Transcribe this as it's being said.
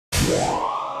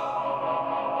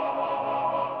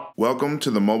Welcome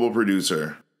to the Mobile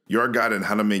Producer, your guide on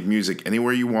how to make music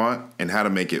anywhere you want and how to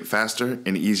make it faster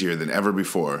and easier than ever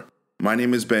before. My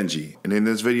name is Benji, and in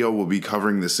this video we'll be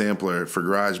covering the sampler for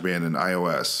GarageBand and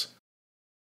iOS.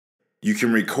 You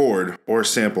can record or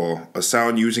sample a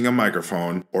sound using a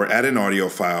microphone or add an audio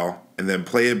file and then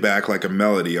play it back like a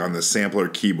melody on the sampler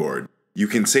keyboard. You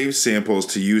can save samples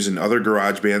to use in other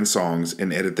GarageBand songs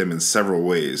and edit them in several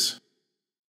ways.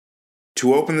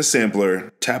 To open the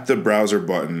sampler, tap the browser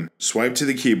button, swipe to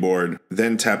the keyboard,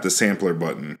 then tap the sampler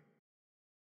button.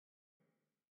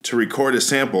 To record a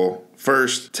sample,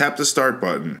 first tap the start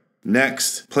button.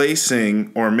 Next, play,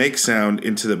 sing, or make sound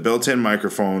into the built-in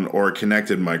microphone or a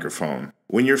connected microphone.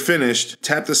 When you're finished,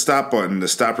 tap the stop button to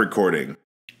stop recording.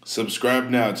 Subscribe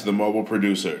now to the Mobile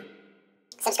Producer.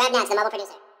 Subscribe now to the Mobile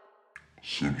Producer.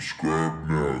 Subscribe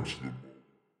now to the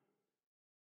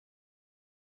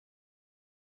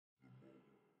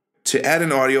To add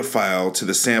an audio file to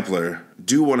the sampler,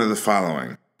 do one of the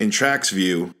following. In Tracks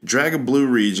View, drag a blue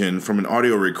region from an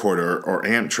audio recorder or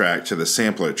amp track to the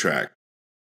sampler track.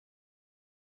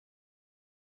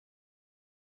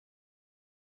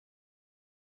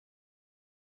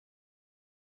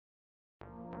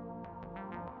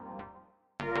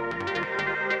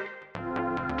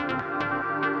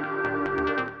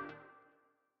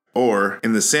 Or,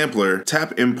 in the sampler,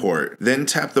 tap Import, then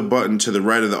tap the button to the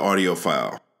right of the audio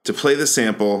file. To play the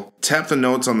sample, tap the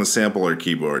notes on the sampler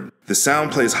keyboard. The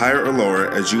sound plays higher or lower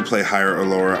as you play higher or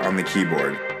lower on the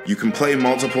keyboard. You can play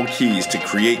multiple keys to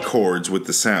create chords with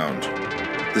the sound.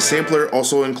 The sampler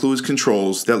also includes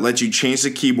controls that let you change the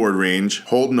keyboard range,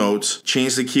 hold notes,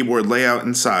 change the keyboard layout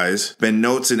and size, bend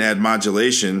notes and add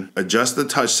modulation, adjust the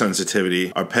touch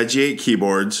sensitivity, arpeggiate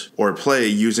keyboards, or play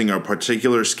using a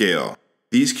particular scale.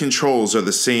 These controls are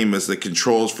the same as the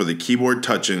controls for the keyboard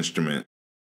touch instrument.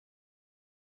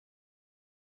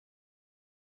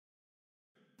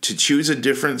 To choose a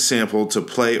different sample to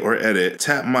play or edit,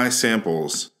 tap My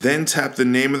Samples. Then tap the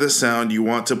name of the sound you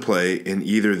want to play in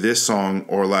either this song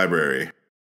or library.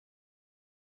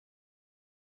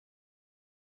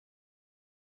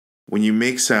 When you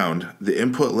make sound, the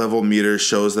input level meter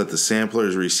shows that the sampler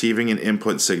is receiving an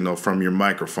input signal from your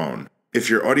microphone. If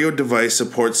your audio device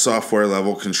supports software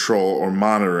level control or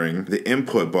monitoring, the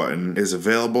input button is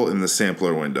available in the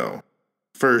sampler window.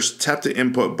 First, tap the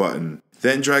input button.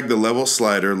 Then drag the level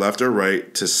slider left or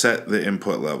right to set the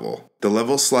input level. The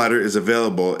level slider is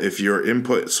available if your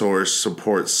input source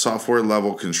supports software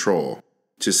level control.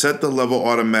 To set the level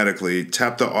automatically,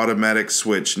 tap the automatic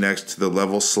switch next to the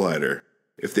level slider.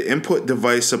 If the input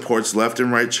device supports left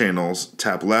and right channels,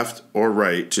 tap left or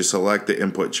right to select the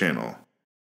input channel.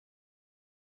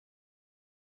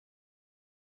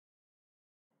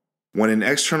 When an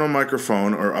external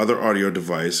microphone or other audio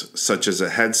device, such as a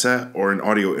headset or an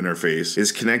audio interface,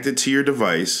 is connected to your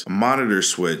device, a monitor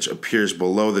switch appears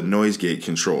below the noise gate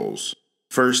controls.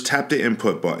 First, tap the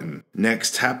input button.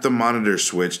 Next, tap the monitor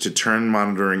switch to turn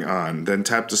monitoring on, then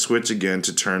tap the switch again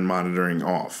to turn monitoring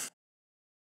off.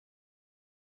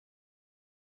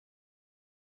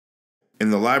 In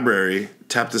the library,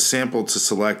 tap the sample to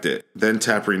select it, then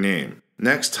tap Rename.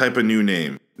 Next, type a new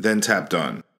name, then tap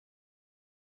Done.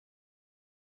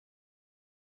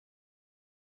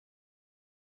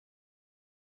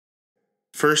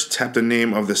 First, tap the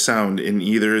name of the sound in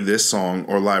either this song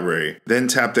or library, then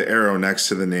tap the arrow next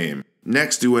to the name.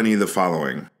 Next, do any of the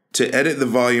following. To edit the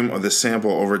volume of the sample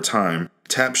over time,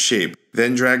 tap Shape,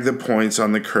 then drag the points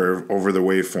on the curve over the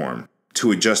waveform.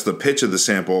 To adjust the pitch of the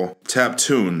sample, tap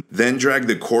Tune, then drag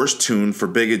the coarse tune for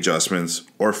big adjustments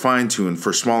or fine tune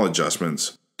for small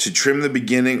adjustments. To trim the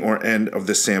beginning or end of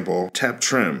the sample, tap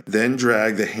Trim, then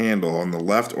drag the handle on the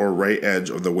left or right edge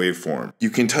of the waveform.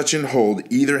 You can touch and hold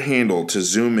either handle to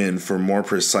zoom in for more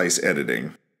precise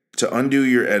editing. To undo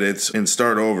your edits and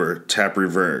start over, tap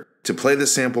Revert. To play the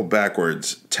sample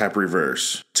backwards, tap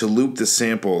Reverse. To loop the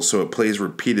sample so it plays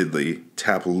repeatedly,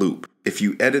 tap Loop. If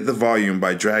you edit the volume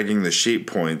by dragging the shape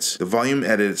points, the volume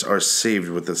edits are saved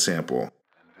with the sample.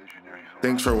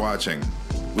 Thanks for watching.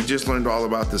 We just learned all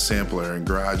about the sampler in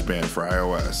GarageBand for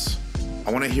iOS.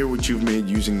 I want to hear what you've made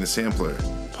using the sampler.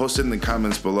 Post it in the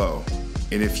comments below.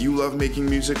 And if you love making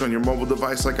music on your mobile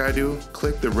device like I do,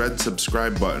 click the red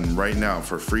subscribe button right now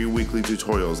for free weekly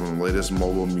tutorials on the latest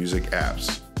mobile music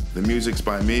apps. The music's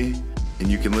by me, and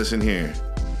you can listen here.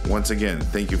 Once again,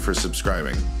 thank you for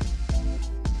subscribing.